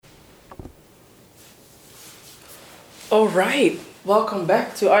All right, welcome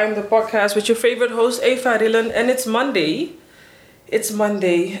back to I Am the Podcast with your favorite host, Eva Rillen, and it's Monday. It's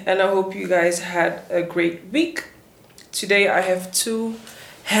Monday, and I hope you guys had a great week. Today I have two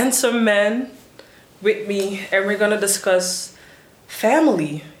handsome men with me, and we're gonna discuss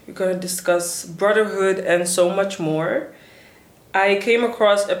family. We're gonna discuss brotherhood and so much more. I came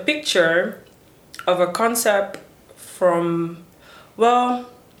across a picture of a concept from, well,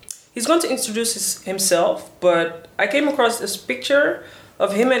 he's going to introduce himself, but I came across this picture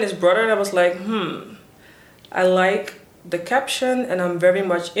of him and his brother, and I was like, I like the caption, and I'm very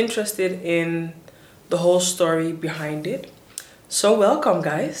much interested in the whole story behind it. So welcome,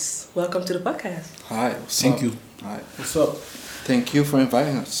 guys. Welcome to the podcast. Hi. Thank you. Hi. What's up? Thank you for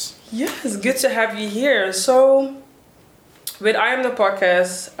inviting us. Yes, good to have you here. So, with I Am the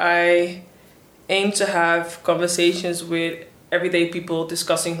Podcast, I aim to have conversations with everyday people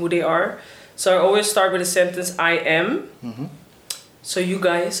discussing who they are. So I always start with a sentence, I am. Mm-hmm. So you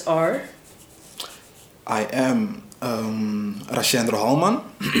guys are? I am Rashendra Halman.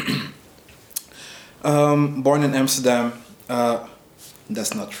 Born in Amsterdam.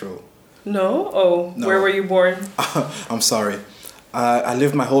 That's not true. No? Oh, No. Where were you born? I'm sorry. I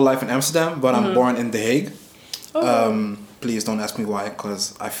lived my whole life in Amsterdam, but I'm born in The Hague. Oh. Please don't ask me why,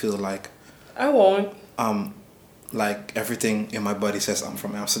 because I feel like I won't. like everything in my body says I'm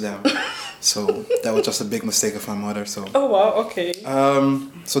from Amsterdam. So that was just a big mistake of my mother. So Oh, wow, okay.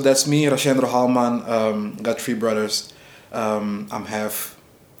 so that's me, Rashendra Halman. Got three brothers. I'm half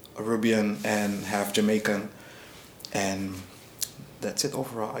Peruvian and half Jamaican, and that's it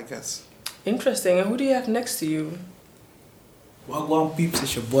overall, I guess. Interesting. And who do you have next to you? Wagwan peeps,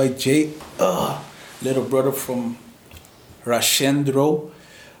 it's your boy Jay. Little brother from Rashendro.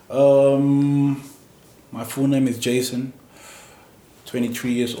 My full name is Jason.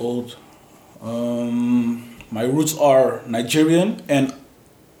 23 years old. My roots are Nigerian and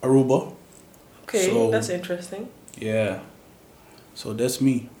Aruba. Okay, So- that's interesting. Yeah. So that's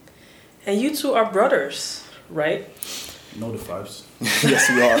me. And you two are brothers, right? You know the vibes. Yes,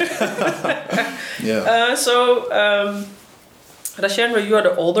 we are. Yeah. Rashendra, you are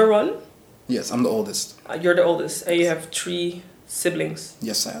the older one. Yes, I'm the oldest. You're the oldest, and you have three siblings.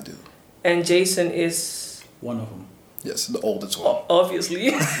 Yes, I do. And Jason is One of them. Yes, the oldest one. obviously.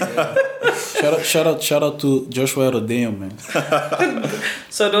 Yeah. Shout out to Joshua Rodeo, man.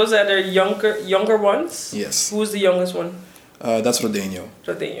 So those are the younger ones. Yes. Who's the youngest one? That's Rodeno.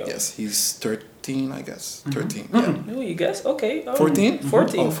 Rodeo. Yes, he's 13, I guess. 13, yeah. Oh, you guess? Okay. 14?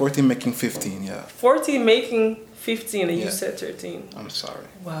 14. Oh, 14 making 15, yeah. 14 making 15, and you Yeah. said 13. I'm sorry.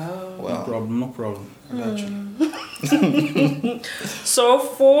 Wow. No Well, problem. I got you. So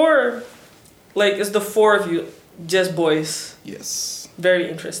it's the four of you, just boys. yes. Very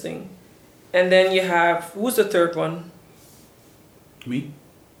interesting. And then you have, who's the third one? Me?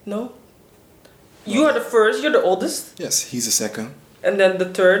 No? You are the first, you're the oldest. Yes, he's the second. And then the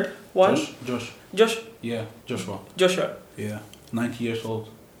third one? Josh. Yeah, Joshua. Joshua. Yeah. 90 years old.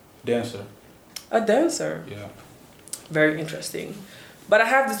 Dancer. A dancer. Yeah. Very interesting. But I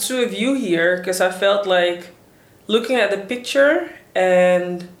have the two of you here because I felt like looking at the picture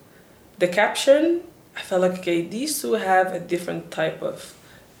and the caption, I felt like, okay, these two have a different type of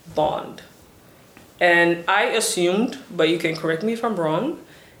bond. And I assumed, but you can correct me if I'm wrong,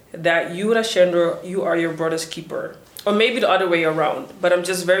 that you, Rashendra, you are your brother's keeper. Or maybe the other way around. But I'm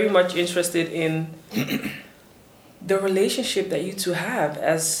just very much interested in the relationship that you two have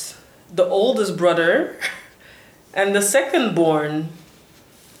as the oldest brother and the second born.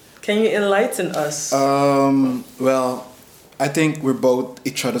 Can you enlighten us? Well, I think we're both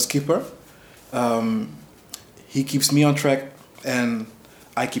each other's keeper. He keeps me on track, and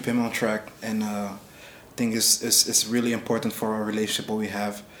I keep him on track. And I think it's really important for our relationship what we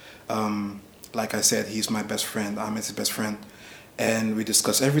have. Like I said, he's my best friend. I'm his best friend, and we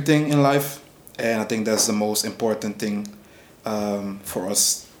discuss everything in life. And I think that's the most important thing for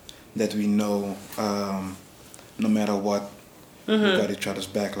us, that we know no matter what, we got each other's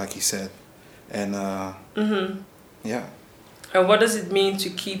back, like he said. And yeah. And what does it mean to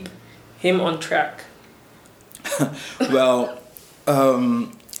keep him on track? Well,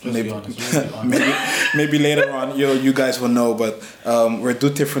 Just maybe be honest. maybe later on you guys will know, but we're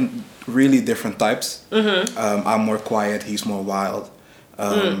really different types. I'm more quiet, he's more wild,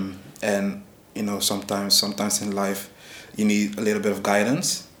 and sometimes in life you need a little bit of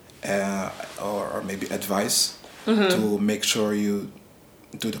guidance or maybe advice to make sure you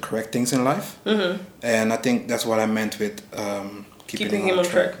do the correct things in life. And I think that's what I meant with keeping him on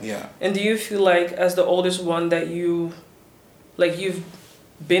track. Yeah. And do you feel like, as the oldest one, that you've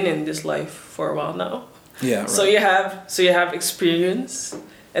been in this life for a while now? Yeah. Right. So you have experience,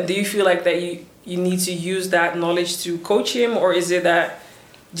 and do you feel like that you need to use that knowledge to coach him, or is it that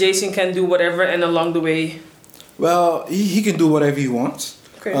Jason can do whatever and along the way? Well, he can do whatever he wants.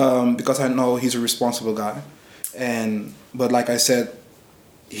 Okay. Because I know he's a responsible guy, but like I said,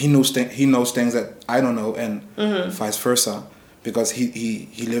 he knows things that I don't know, and vice versa, because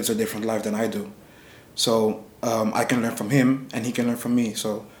he lives a different life than I do. So I can learn from him, and he can learn from me.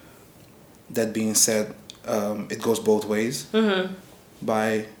 So that being said, it goes both ways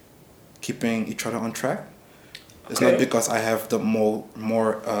by keeping each other on track. It's not because I have the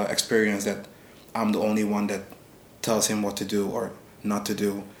more experience that I'm the only one that tells him what to do or not to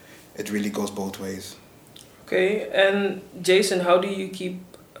do. It really goes both ways. Okay, and Jason, how do you keep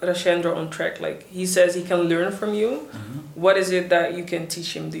Rashendra on track? Like, he says he can learn from you. What is it that you can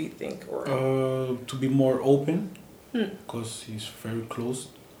teach him, do you think? Or To be more open, because he's very closed,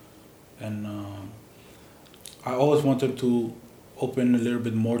 and I always wanted to open a little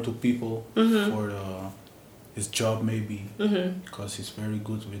bit more to people for his job, maybe, because he's very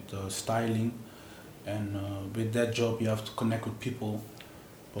good with styling, and with that job you have to connect with people.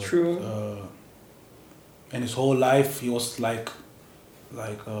 But, True. And his whole life he was like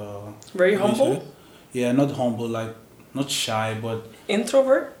very how do you say humble? it? Yeah, not humble, like not shy, but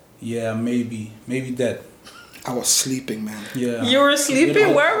Introvert? yeah, maybe that. I was sleeping, man. Yeah. You were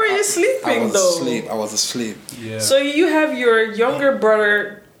sleeping? Where were you I sleeping was though? asleep. I was asleep. Yeah. So you have your younger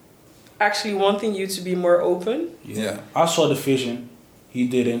brother actually wanting you to be more open? Yeah. I saw the vision. He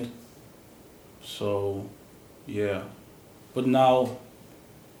didn't. So, yeah. But now,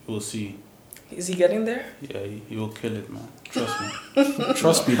 we'll see. Is he getting there? Yeah, he will kill it, man. Trust me.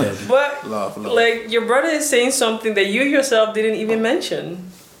 Trust me, daddy. But Love. like your brother is saying something that you yourself didn't even mention.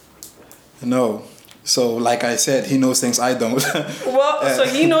 No. So, like I said, he knows things I don't. Well, so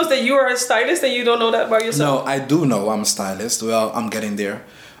he knows that you are a stylist and you don't know that about yourself? No, I do know I'm a stylist. Well, I'm getting there.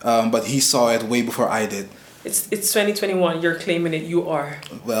 But he saw it way before I did. It's 2021. You're claiming it. You are.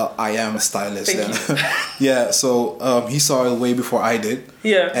 Well, I am a stylist. Thank then. Yeah, so he saw it way before I did.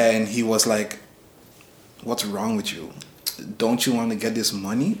 Yeah. And he was like, what's wrong with you? Don't you want to get this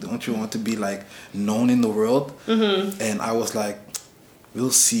money? Don't you want to be like known in the world? And I was like,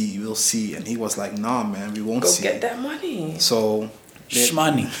 we'll see. And he was like, nah, man, we won't Go see. get that money. So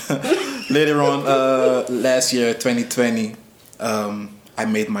Shmoney. later on, last year, 2020, I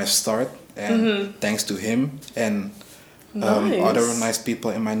made my start. And thanks to him and Nice. other nice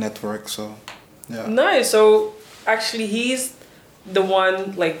people in my network. So, yeah. Nice. So actually, he's the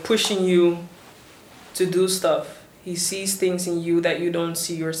one like pushing you to do stuff. He sees things in you that you don't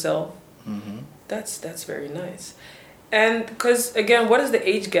see yourself. That's very nice. And because again, what is the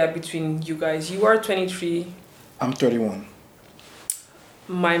age gap between you guys? You are 23. I'm 31.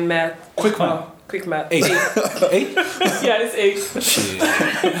 My math. Quick math. Quick math. 8. 8? Yeah, it's 8. Shit.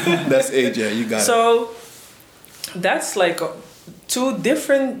 That's age, yeah, you got it. So that's like two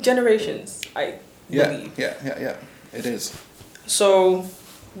different generations, I believe. Yeah. It is. So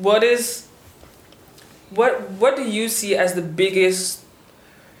what do you see as the biggest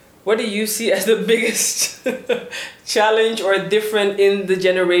challenge or different in the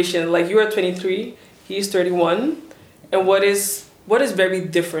generation? Like you are 23, he's 31, and what is very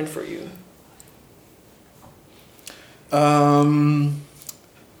different for you?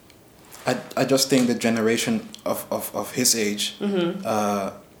 I just think the generation of his age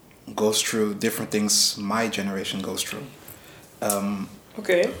goes through different things my generation goes through.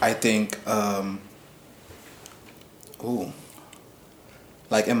 Okay. I think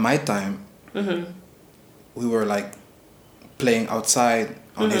like in my time we were like playing outside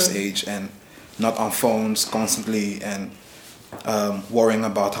on his age and not on phones constantly and worrying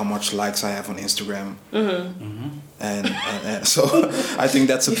about how much likes I have on Instagram. And so I think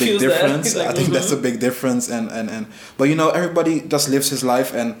that's a big difference. Like, I think that's a big difference and but you know, everybody just lives his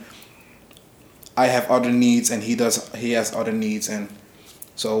life and I have other needs and he has other needs, and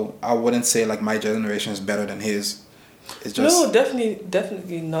so I wouldn't say like my generation is better than his. It's just No,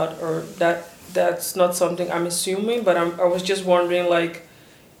 definitely not, or that's not something I'm assuming, but I was just wondering, like,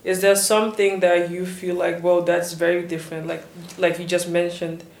 is there something that you feel like, well, that's very different? Like you just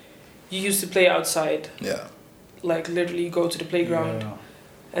mentioned, you used to play outside. Yeah. Like literally go to the playground Yeah.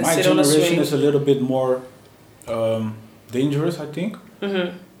 and My sit on a generation swing. is a little bit more dangerous, I think.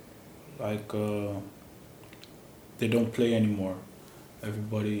 Like they don't play anymore.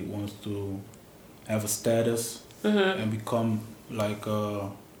 Everybody wants to have a status and become like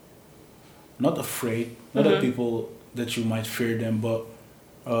not afraid. Not that people that you might fear them, but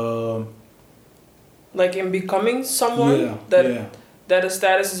like in becoming someone that a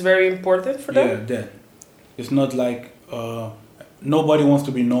status is very important for them. Yeah, that. it's not like nobody wants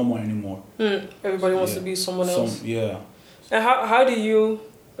to be normal anymore. Everybody wants Yeah. to be someone else. Yeah. And how do you,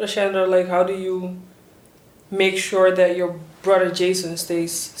 Rashanda, like how do you make sure that your brother Jason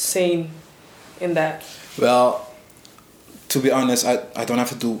stays sane in that? Well, to be honest, I don't have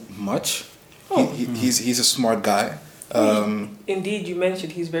to do much. Oh. He's a smart guy. Indeed, you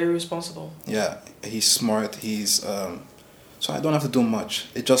mentioned he's very responsible. Yeah, he's smart. He's so I don't have to do much.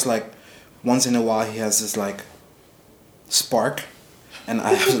 It's just like once in a while he has this like spark, and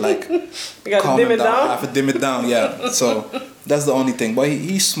I have to like You gotta calm dim him it down. I have to dim it down. Yeah, so that's the only thing. But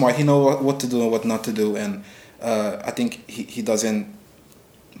he's smart. He knows what to do and what not to do, and I think he doesn't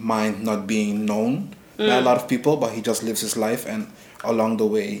mind not being known by a lot of people, but he just lives his life, and along the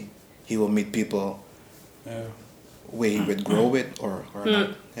way he will meet people Yeah. where he would grow with or not.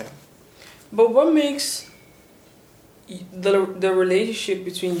 Yeah. But what makes the relationship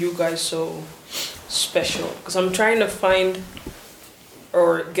between you guys so special? Because I'm trying to find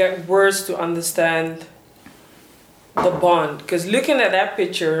or get words to understand the bond. Because looking at that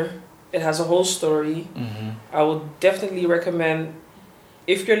picture, it has a whole story. I would definitely recommend,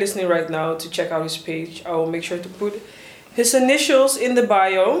 if you're listening right now, to check out his page. I will make sure to put his initials in the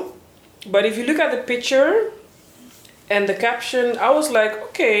bio. But if you look at the picture and the caption, I was like,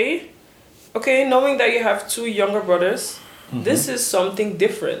 okay, knowing that you have two younger brothers, this is something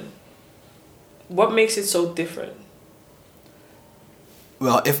different. What makes it so different?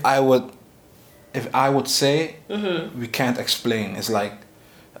 Well, if I would say, we can't explain. It's like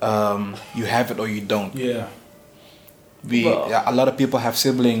you have it or you don't. Yeah. A lot of people have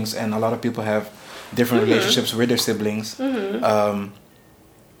siblings, and a lot of people have different relationships with their siblings.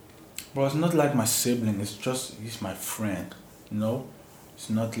 Bro, it's not like my sibling. It's just he's my friend. You know, it's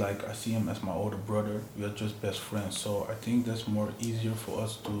not like I see him as my older brother. We are just best friends. So I think that's more easier for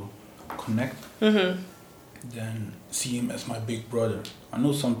us to connect than see him as my big brother. I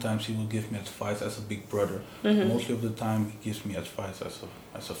know sometimes he will give me advice as a big brother. Mostly of the time he gives me advice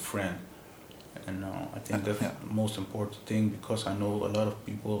as a friend. And I think that's the most important thing, because I know a lot of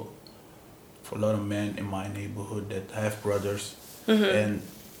people, for a lot of men in my neighborhood that have brothers, and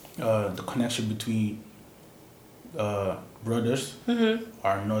the connection between brothers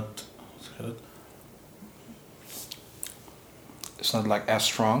are not. It's not like as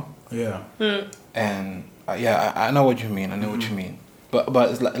strong. Yeah. And I know what you mean. I know what you mean.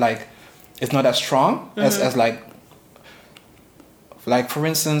 But it's like it's not as strong as like for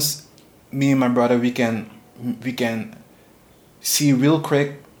instance, me and my brother, we can see real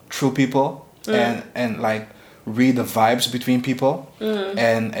quick through people and like read the vibes between people,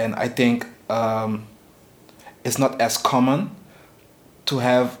 and I think it's not as common to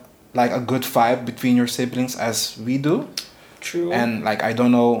have like a good vibe between your siblings as we do. True. And like I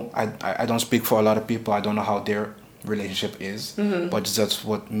don't know, I don't speak for a lot of people. I don't know how their relationship is, but that's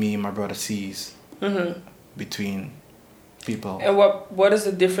what me and my brother sees between people. And what is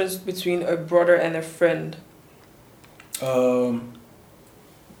the difference between a brother and a friend?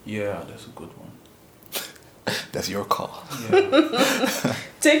 Yeah, that's a good one. That's your call. Yeah.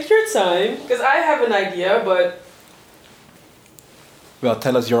 Take your time, because I have an idea, but Well,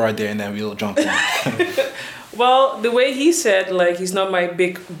 tell us your idea and then we'll jump in. well, the way he said, like, he's not my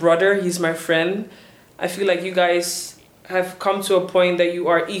big brother, he's my friend. I feel like you guys have come to a point that you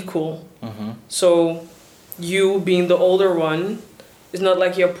are equal. So you being the older one, it's not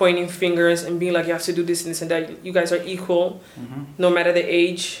like you're pointing fingers and being like you have to do this and this and that. You guys are equal, no matter the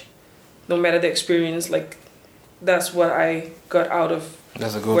age, no matter the experience. Like, that's what I got out of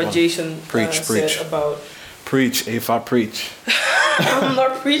That's a good what one. Jason Preach. said about. Preach, Ava, preach. I'm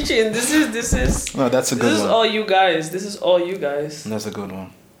not preaching. This is No, that's a good this is one. all you guys. This is all you guys. That's a good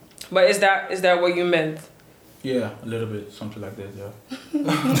one. But is that what you meant? Yeah, a little bit, something like that, yeah.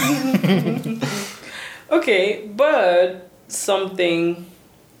 Okay, but something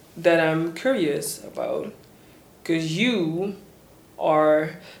that I'm curious about, because you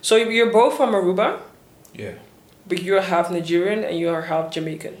are, so you're both from Aruba, Yeah. but you're half Nigerian and you're half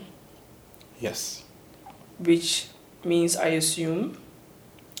Jamaican, Yes. which means, I assume,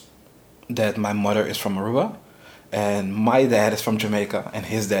 That my mother is from Aruba and my dad is from Jamaica and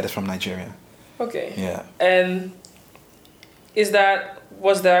his dad is from Nigeria. okay. Yeah. And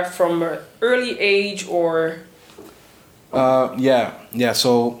was that from an early age or? Yeah.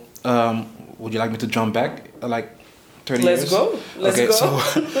 So, would you like me to jump back like 30 years? Let's go. Let's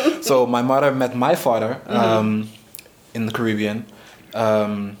go. So my mother met my father in the Caribbean,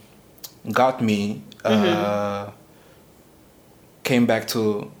 got me, came back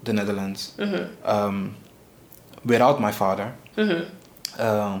to the Netherlands without my father.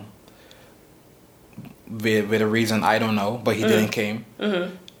 with a reason I don't know, but he didn't came.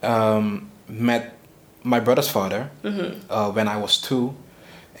 Met my brother's father when I was 2,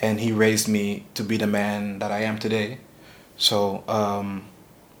 and he raised me to be the man that I am today. So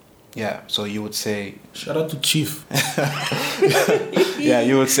yeah, so you would say Shout out to Chief. yeah,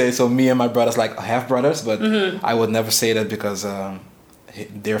 you would say so. Me and my brothers like half brothers, but I would never say that because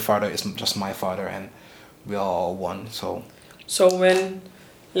their father is just my father, and we are all one. So when,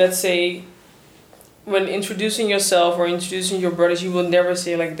 let's say, when introducing yourself or introducing your brothers, you will never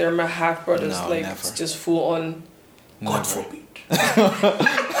say like they're my half brothers. No, like never. it's just full on. God forbid.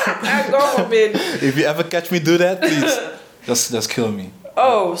 God forbid. If you ever catch me do that, please just kill me.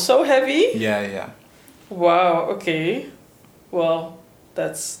 Oh, so heavy. Yeah. Wow. Okay. Well,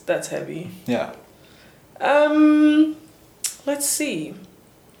 that's heavy. Yeah. Let's see.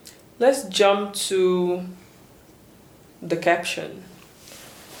 Let's jump to the caption.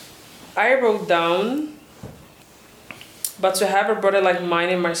 I wrote down, but to have a brother like mine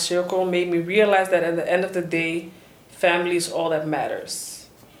in my circle made me realize that at the end of the day, family is all that matters.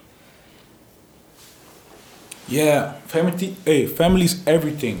 Yeah, family's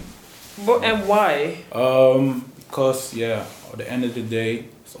everything. But, and why? Because yeah, at the end of the day,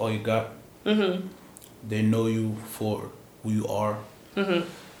 it's all you got. They know you for who you are.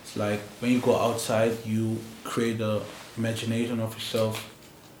 It's like when you go outside, you create a imagination of yourself,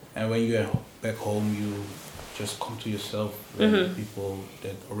 and when you're back home, you just come to yourself. When people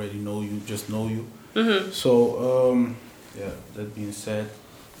that already know you just know you. So yeah. That being said,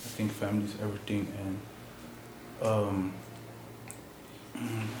 I think family is everything, and I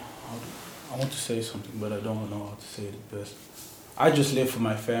want to say something, but I don't know how to say it best. I just live for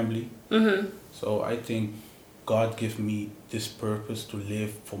my family. So I think God gave me this purpose to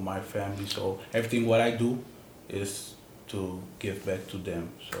live for my family. So everything what I do is to give back to them.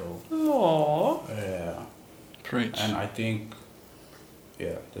 So Aww. yeah. Preach. And I think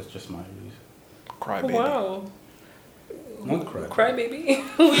yeah, that's just my reason. Cry baby. Wow. Not cry. Crybaby?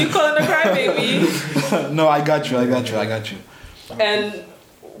 Who you calling a crybaby? No, I got you. And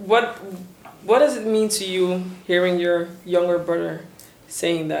what does it mean to you hearing your younger brother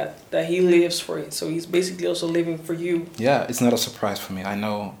saying that he lives for it? So he's basically also living for you. Yeah, it's not a surprise for me. I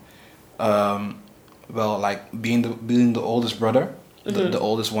know. Well, like being the oldest brother, the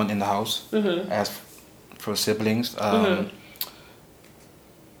oldest one in the house, as for siblings.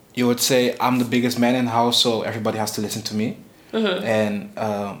 You would say I'm the biggest man in the house, so everybody has to listen to me. And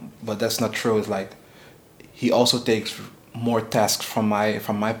but that's not true. It's like he also takes more tasks from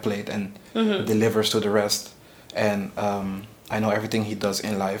my plate and delivers to the rest. And I know everything he does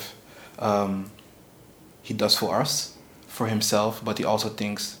in life, he does for us, for himself, but he also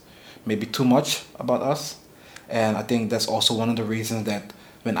thinks maybe too much about us. And I think that's also one of the reasons that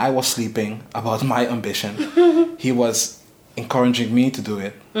when I was sleeping about my ambition, he was encouraging me to do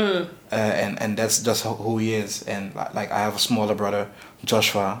it. And that's just who he is. And like I have a smaller brother,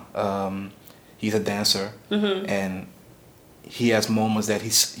 Joshua. He's a dancer, and he has moments that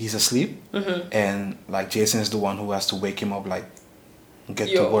he's asleep, and like Jason is the one who has to wake him up, like get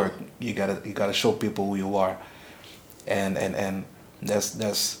to work. You gotta show people who you are, and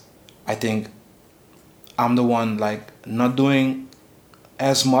that's I think I'm the one like not doing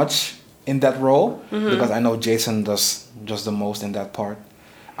as much in that role because I know Jason does just the most in that part.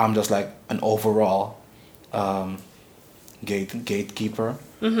 I'm just like an overall gatekeeper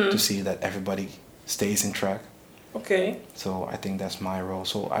to see that everybody stays in track. Okay. So I think that's my role.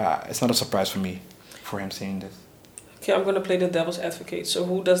 So it's not a surprise for me for him saying this. Okay, I'm gonna play the devil's advocate. So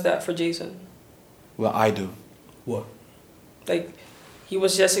who does that for Jason? Well, I do. What? Like, he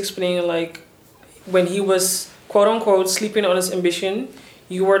was just explaining like when he was quote unquote sleeping on his ambition,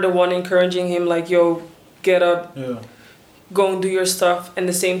 you were the one encouraging him like, yo, get up, go and do your stuff. And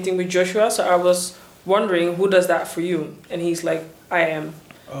the same thing with Joshua. So I was wondering who does that for you? And he's like, I am.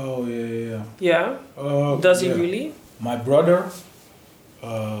 Oh yeah. Yeah? Does he yeah. really? My brother,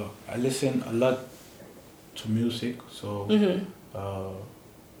 I listen a lot to music, so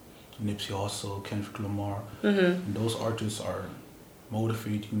Nipsey Hussle, Kendrick Lamar, and those artists are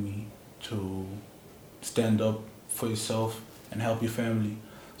motivating me to stand up for yourself and help your family.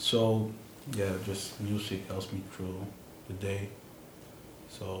 So yeah, just music helps me through the day.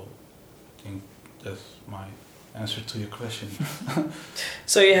 So I think that's my answer to your question.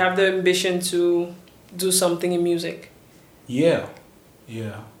 So you have the ambition to do something in music? Yeah.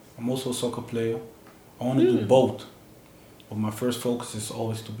 I'm also a soccer player. I want to do both, but my first focus is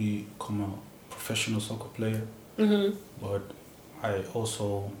always to become a professional soccer player. But I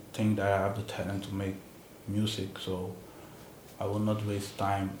also think that I have the talent to make music, so I will not waste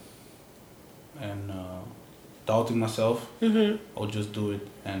time and doubting myself, Mm-hmm. I'll just do it,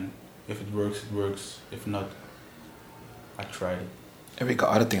 and if it works, it works. If not, I tried it. And we got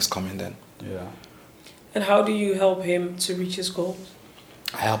other things coming then. Yeah. And how do you help him to reach his goals?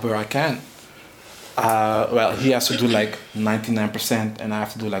 I help where I can. Well, he has to do like 99%, and I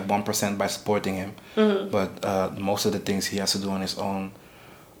have to do like 1% by supporting him. Mm-hmm. But most of the things he has to do on his own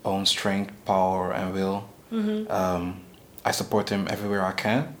strength, power, and will. Mm-hmm. I support him everywhere I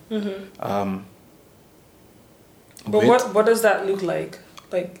can. Mm-hmm. But With what does that look like?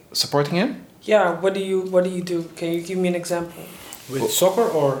 Like, supporting him? yeah, what do you do? Can you give me an example? With soccer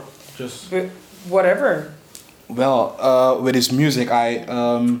or just With whatever. Well, with his music, I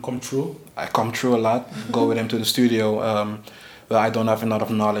come true? come through a lot. Go with him to the studio. Well, I don't have a lot of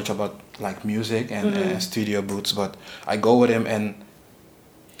knowledge about like music and studio booths, but I go with him, and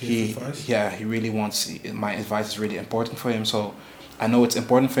he really wants. My advice is really important for him, so I know it's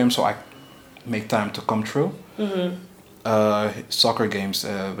important for him, so I make time to come through. Mm-hmm. Soccer games,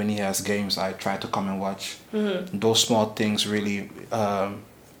 when he has games, I try to come and watch. Mm-hmm. Those small things really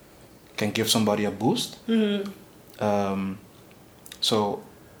can give somebody a boost. Mm-hmm. So,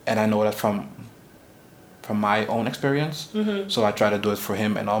 and I know that from my own experience. Mm-hmm. So I try to do it for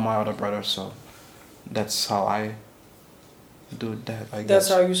him and all my other brothers. So that's how I do that. I guess. That's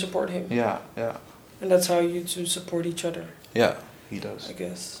how you support him. Yeah, yeah, And that's how you two support each other, yeah. He does. I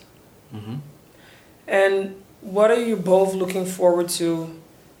guess. Mm-hmm. And what are you both looking forward to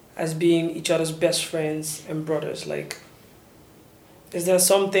as being each other's best friends and brothers? Like, is there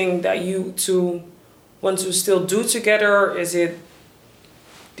something that you two want to still do together? Is it,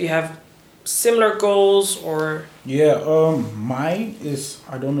 do you have similar goals or? Yeah, mine is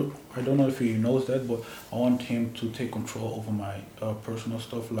I don't know if he knows that, but I want him to take control over my personal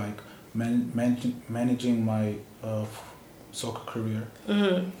stuff, like managing my soccer career.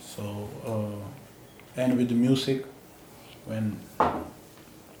 Mm-hmm. So and with the music, when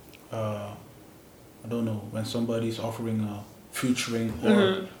I don't know, when somebody's offering a featuring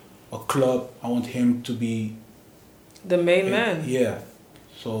or a club, I want him to be The main man. Yeah.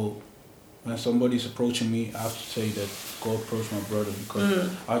 So when somebody's approaching me, I have to say that go approach my brother,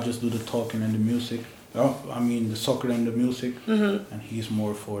 because I just do the talking and the music. I mean the soccer and the music, and he's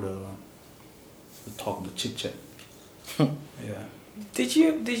more for the talk, the chit chat. Yeah. Did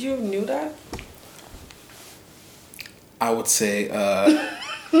you knew that? I would say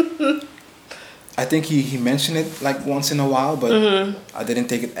I think he mentioned it like once in a while, but I didn't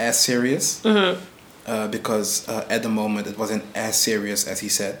take it as serious because at the moment it wasn't as serious as he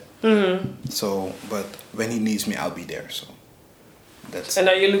said. So, but when he needs me, I'll be there. So that's. And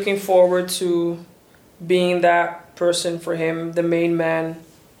are you looking forward to being that person for him, the main man?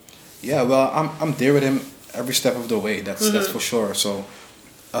 Yeah, well, I'm there with him every step of the way. That's for sure. So,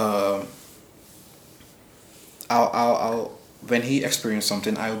 I'll when he experiences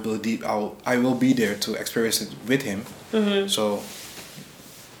something, I will be there to experience it with him. So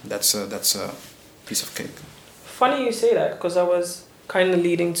that's a piece of cake. Funny you say that, because I was kind of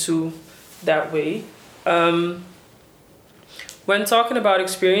leading to that way. When talking about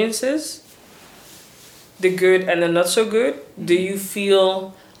experiences, the good and the not so good, do you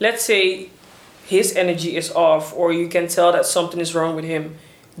feel, let's say his energy is off, or you can tell that something is wrong with him,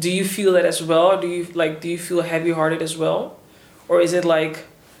 do you feel that as well? Do you feel heavy-hearted as well? Or is it like...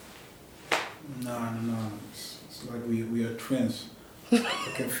 No. It's like we are twins.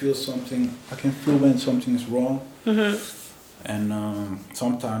 I can feel something. I can feel when something is wrong. And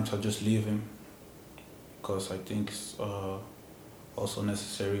sometimes I just leave him, because I think it's also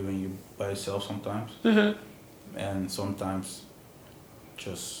necessary when you're by yourself sometimes. And sometimes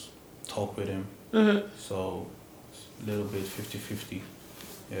just talk with him. So it's a little bit 50-50.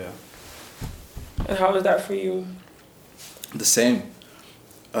 Yeah. And how is that for you? The same.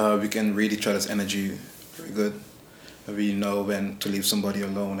 We can read each other's energy very good. We know when to leave somebody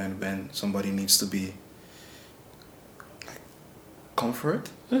alone and when somebody needs to be like comfort.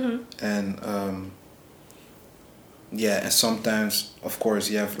 And yeah, and sometimes, of course,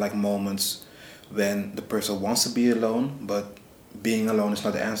 you have like moments when the person wants to be alone, but being alone is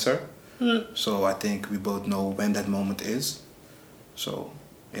not the answer. So I think we both know when that moment is. So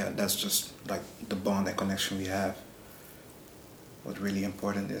yeah, that's just like the bond and connection we have. What really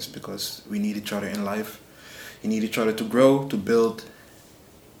important is, because we need each other in life. You need each other to grow, to build,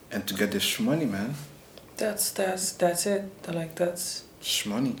 and to get this shmoney, man. That's it. That's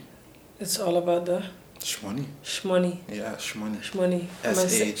Shmoney. it's all about the Shmoney. shmoney. Yeah, shmoney. Shmoney. Am I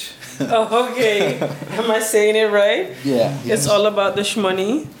say- SH. Oh, okay. Am I saying it right? Yeah. It's all about the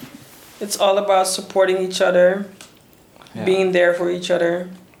shmoney. It's all about supporting each other, Yeah. being there for each other.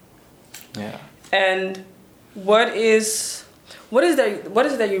 Yeah. And what is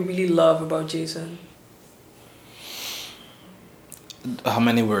that you really love about Jason? How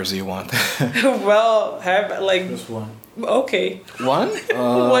many words do you want? Well, have like Just one. okay. One?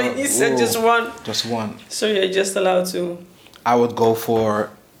 Well, you said just one, Just one. so you're just allowed to. I would go for.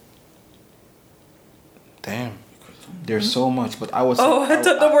 Damn. There's so much, but I would say. Oh, I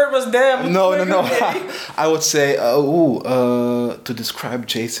thought the word was damn. No. Okay. I would say, to describe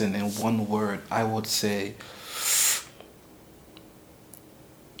Jason in one word, I would say.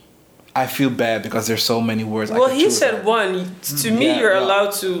 I feel bad because there's so many words. Well, I could he choose said that. one. To me, Yeah, you're yeah.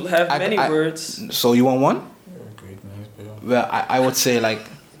 allowed to have many I- words. So you want one? You're a great man, bro. Well, I would say like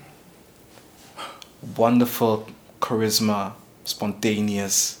wonderful, charisma,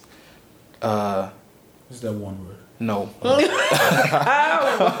 spontaneous. Is that one word? No, Oh,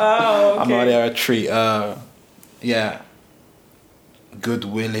 I'm okay. not there at 3. Yeah, good,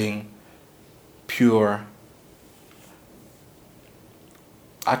 willing, pure.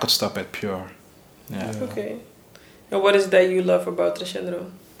 I could stop at pure. Yeah. Yeah. Okay. And what is that you love about Trescendro?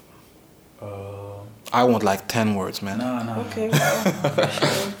 I want like 10 words, man. Nah. Okay. Wow. For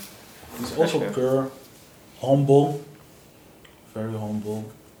sure. He's also Sure. pure, humble, very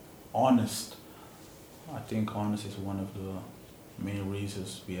humble, honest. I think honest is one of the main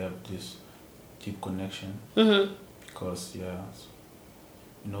reasons we have this deep connection. Mm-hmm. Because you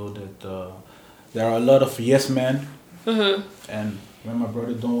know that there are a lot of yes men, Mm-hmm. and when my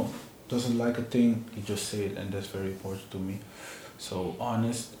brother doesn't like a thing, he just say it, and that's very important to me. So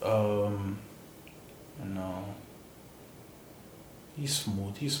honest, and he's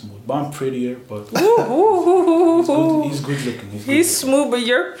smooth, but I'm prettier, but he's good looking. He's smooth, but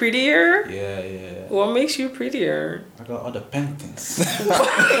you're prettier. Yeah. What makes you prettier? I got other paintings.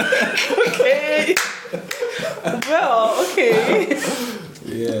 Okay. Well, okay.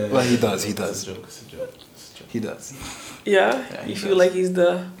 Yeah. Well, he does. It's a joke. He does. Yeah. Yeah, You he feel does. like he's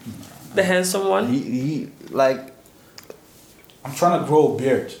the handsome one. He like. I'm trying to grow a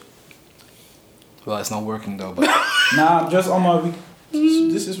beard. Well, it's not working though. But Nah, I'm just on my week.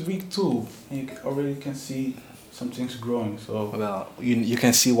 This is week 2. And you already can see some things growing. So well, you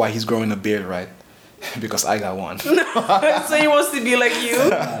can see why he's growing a beard, right? Because I got one. So he wants to be like you.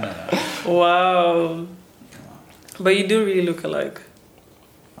 Wow. But you do really look alike.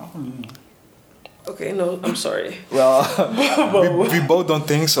 I don't know. Okay, no, I'm sorry. Well, we both don't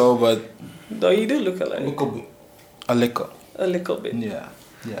think so, but No, you do look alike. Look a bit. a little. A little bit. Yeah.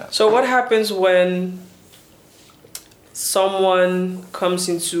 So what happens when someone comes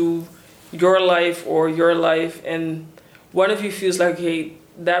into your life or your life and one of you feels like, hey,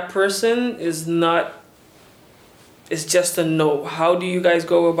 that person is not, it's just a no. How do you guys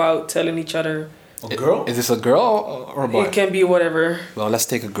go about telling each other? A girl? Is this a girl or a boy? It can be whatever. Well, let's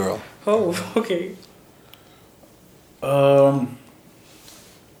take a girl. Oh, okay.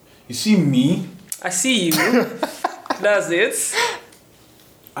 You see me, I see you. That's it.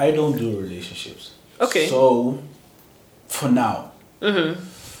 I don't do relationships. Okay. So, for now. Mm-hmm.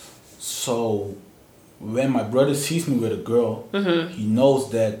 So, when my brother sees me with a girl, Mm-hmm. he knows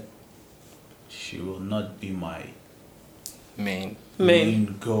that she will not be my Main.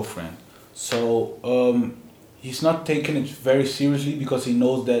 main girlfriend. So, he's not taking it very seriously because he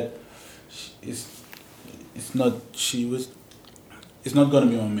knows that it's not gonna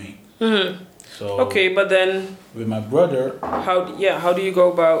be my main. Mm-hmm. So, Okay, but then with my brother, how do you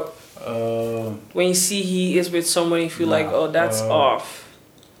go about uh, when you see he is with someone you feel like, Nah, oh, that's off?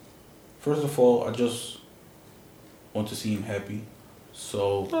 first of all, I just want to see him happy.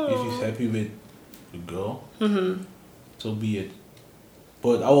 So if he's happy with the girl, Mm-hmm. so be it.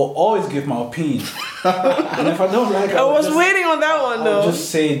 But I will always give my opinion. And if I don't like it, I will was just- waiting on that one I'll though.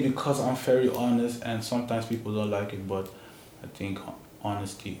 just say it because I'm very honest, and sometimes people don't like it, but I think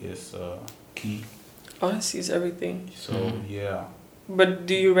honesty is key. Honesty is everything. So Mhm. yeah, But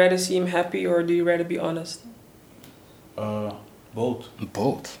do you rather see him happy or do you rather be honest? both.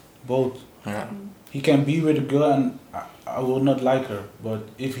 Both. Yeah. He can be with a girl and I will not like her, but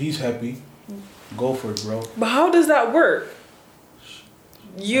if he's happy, go for it, bro. But how does that work?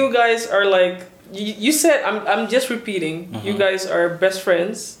 You guys are like you said. I'm just repeating. You guys are best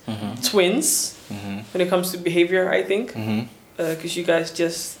friends, Mm-hmm. twins Mm-hmm. when it comes to behavior. I think Mm-hmm. because you guys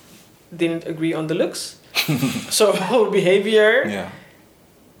just didn't agree on the looks. So behavior. Yeah.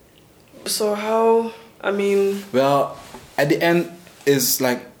 So how? I mean, Well, at the end is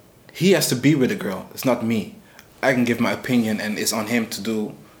like he has to be with the girl. It's not me. I can give my opinion, and it's on him to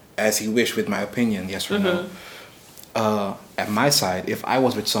do as he wish with my opinion. Yes or no. At my side, if I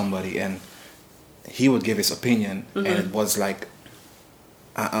was with somebody and he would give his opinion, and it was like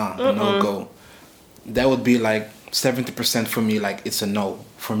no go. That would be like 70% for me. Like it's a no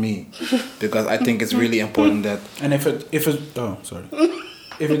for me, because I think it's really important that. And if it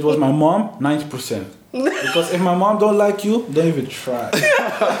was my mom, 90%. Because if my mom don't like you, don't even try.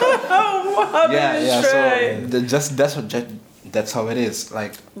 So that's how it is.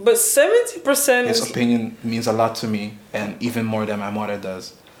 Like, but 70%. His opinion means a lot to me, and even more than my mother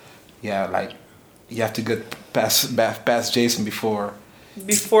does. Yeah, like you have to get past Jason before. So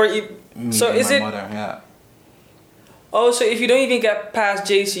is my it? Mother, yeah. Oh, so if you don't even get past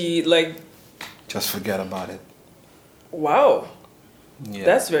JC, like. Just forget about it. Wow. Yeah,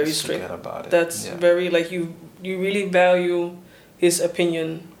 that's very just strict. Forget about it. That's very like you really value his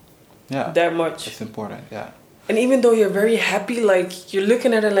opinion. Yeah. That much. It's important. Yeah. And even though you're very happy, like you're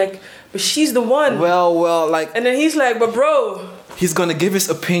looking at her like, but she's the one. Well, like. And then he's like, but bro. He's gonna give his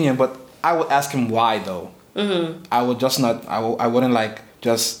opinion, but I would ask him why though. Mm-hmm. I would just not. I wouldn't like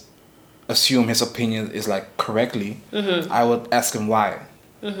just assume his opinion is like correctly. Mm-hmm. I would ask him why.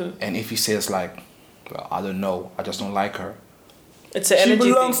 Mm-hmm. And if he says like, well, I don't know, I just don't like her. It's an energy thing.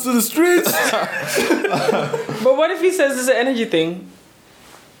 She belongs to the streets. But what if he says it's an energy thing?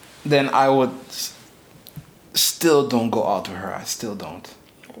 Then I would still don't go out with her. I still don't.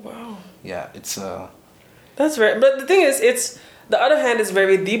 Wow. Yeah, it's That's right. But the thing is, it's the other hand is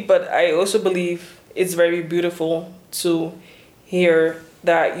very deep. But I also believe it's very beautiful to hear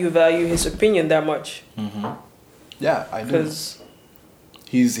that you value his opinion that much. Mm-hmm. Yeah, I do. Because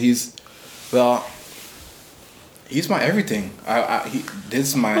he's my everything.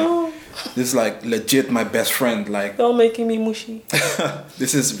 This is like legit my best friend. Like you're making me mushy.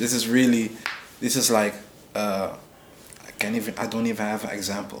 this is like I don't even have an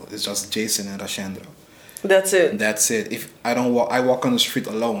example. It's just Jason and Rashendra. That's it. That's it. If I don't walk, I walk on the street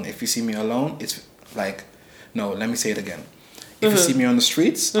alone. If you see me alone, it's like, no. Let me say it again. If you see me on the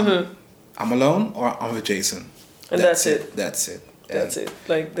streets, I'm alone or I'm with Jason. And that's it. That's it. That's it.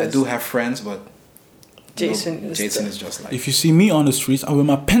 Like I do have friends, but Jason is just like. If you see me on the streets, I'm with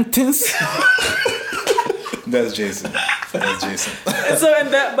my penitence. That's Jason. That's Jason.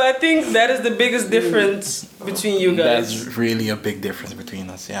 But I think that is the biggest difference between you guys. That's really a big difference between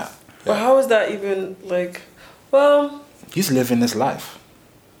us. Yeah. Well, how is that even like? Well, he's living his life.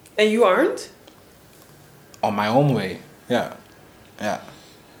 And you aren't? On my own way. Yeah. Yeah.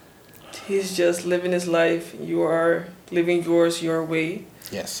 He's just living his life. You are living yours your way.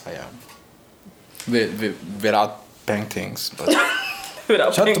 Yes, I am. Without bang things, but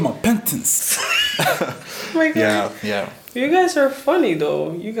Shout to my penitence. Oh my God. Yeah. You guys are funny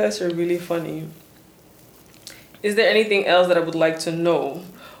though. You guys are really funny. Is there anything else that I would like to know?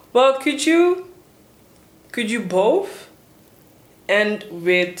 Well, could you both end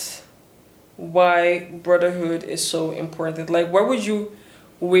with why brotherhood is so important? Like, what would you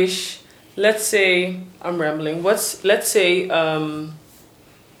wish? Let's say I'm rambling. Let's say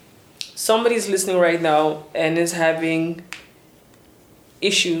somebody's listening right now and is having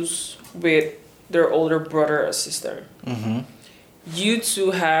issues with their older brother or sister. Mm-hmm. You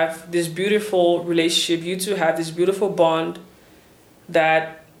two have this beautiful relationship. You two have this beautiful bond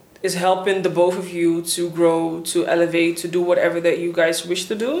that is helping the both of you to grow, to elevate, to do whatever that you guys wish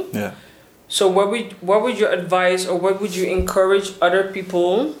to do. Yeah. So what would your advice or what would you encourage other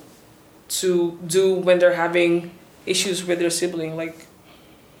people to do when they're having issues with their sibling? Like,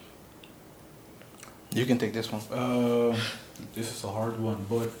 you can take this one. This is a hard one,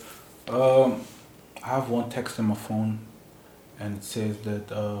 but I have one text in my phone, and it says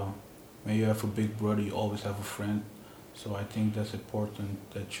that when you have a big brother, you always have a friend. So I think that's important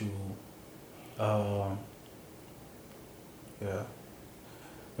that you,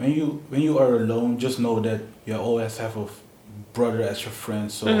 when you are alone, just know that you always have a brother as your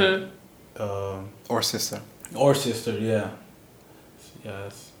friend. So, Or sister. Or sister, yeah.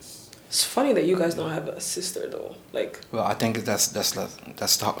 It's funny that you guys don't have a sister though. Like. Well, I think that's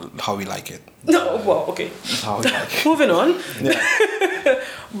how we like it. No, well, okay. That's how we like it. Moving on. Yeah.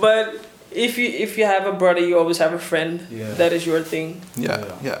 But if you have a brother, you always have a friend. Yeah. That is your thing.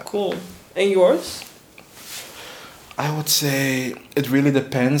 Yeah. Cool. And yours? I would say it really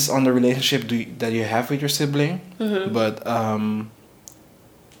depends on the relationship that you have with your sibling. Mm-hmm. But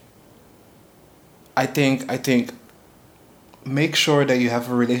I think make sure that you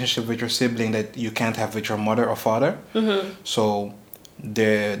have a relationship with your sibling that you can't have with your mother or father. Mm-hmm. So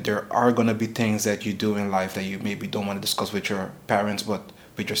there are gonna be things that you do in life that you maybe don't want to discuss with your parents, but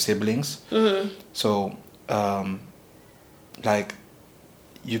with your siblings. Mm-hmm. So like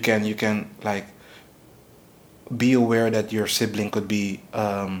you can like be aware that your sibling could be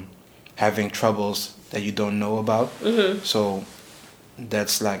having troubles that you don't know about. Mm-hmm. So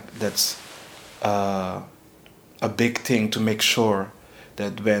that's a big thing to make sure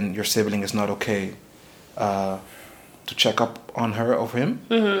that when your sibling is not okay, to check up on her or him,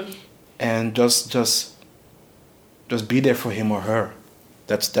 and just be there for him or her.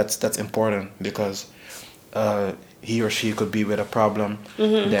 That's important, because he or she could be with a problem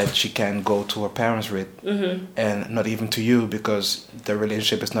that she can go to her parents with, and not even to you, because the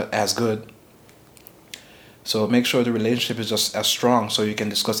relationship is not as good. So make sure the relationship is just as strong, so you can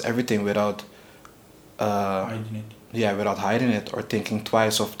discuss everything without Hiding it. yeah, without hiding it or thinking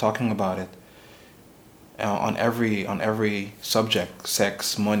twice of talking about it. On every subject,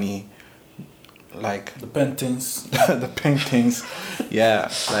 sex, money, like The paintings. the paintings. Yeah,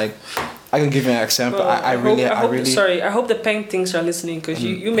 like I can give you an example. I really. Sorry, I hope the paintings are listening, because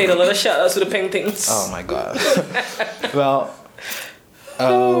you made a lot of shout outs to the paintings. Oh my god. Well,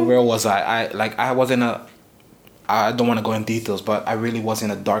 where was I? I was in a. I don't want to go in details, but I really was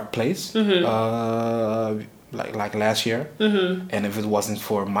in a dark place. Like last year, and if it wasn't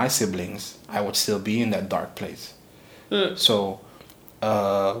for my siblings, I would still be in that dark place. So,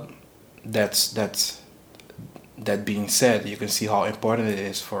 that being said, you can see how important it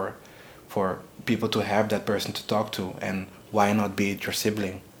is for people to have that person to talk to, and why not be it your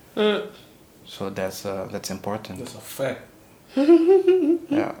sibling? So that's important. That's a fact.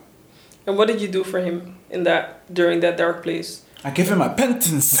 Yeah. And what did you do for him during that dark place? I gave him my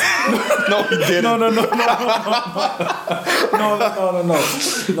penance. No, he didn't. No.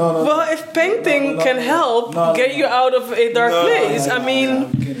 Well, if painting can help get you out of a dark place, I mean,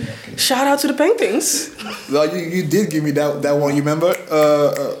 I'm kidding. shout out to the paintings. Well, you did give me that one. You remember?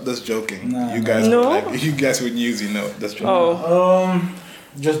 That's joking. Nah, you guys, no. you guys would use, that's joking. Oh,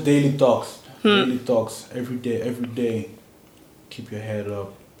 Just daily talks. Daily talks every day. Keep your head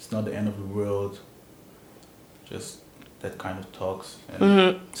up. It's not the end of the world. Just that kind of talks,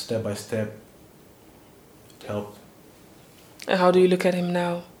 and step by step, it helped. and how do you look at him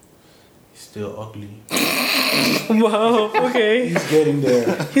now? He's still ugly. Wow, okay. He's getting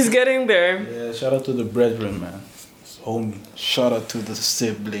there. He's getting there. Yeah, shout out to the brethren, man. It's homie. Shout out to the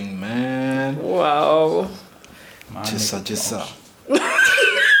sibling, man. Wow. Man, Just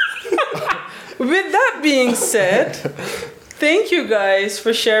With that being said, thank you guys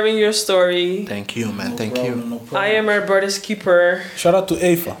for sharing your story. Thank you, man. No Thank problem, you. No problem. I am our brother's keeper. Shout out to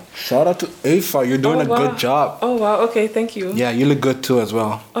Ava. Shout out to Ava. You're doing Oh, a wow. good job. Oh wow, okay, thank you. Yeah, you look good too as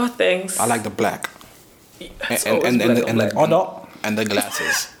well. Oh, thanks. I like the black. It's always black on black. And the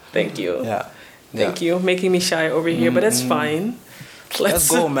glasses. Thank you. Yeah. Thank you. Making me shy over here, but that's fine. Let's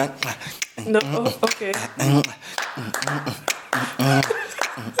go, man. No, oh, okay.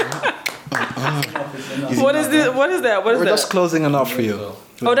 What is this? What is that? What is We're that? just closing enough for you.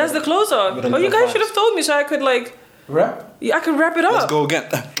 Oh, that's the close up. Oh, you guys should have told me so I could Rap? I could wrap it Let's up. go again.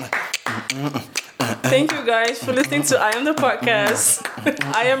 Thank you guys for listening to I Am the Podcast.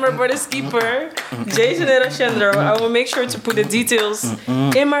 I am our brother's keeper, Jay Janetta Chandra. I will make sure to put the details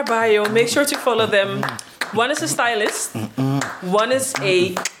in my bio. Make sure to follow them. One is a stylist. One is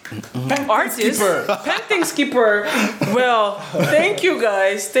a artist. Painting skipper. Well, thank you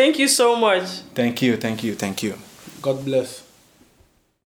guys. Thank you so much. Thank you. God bless.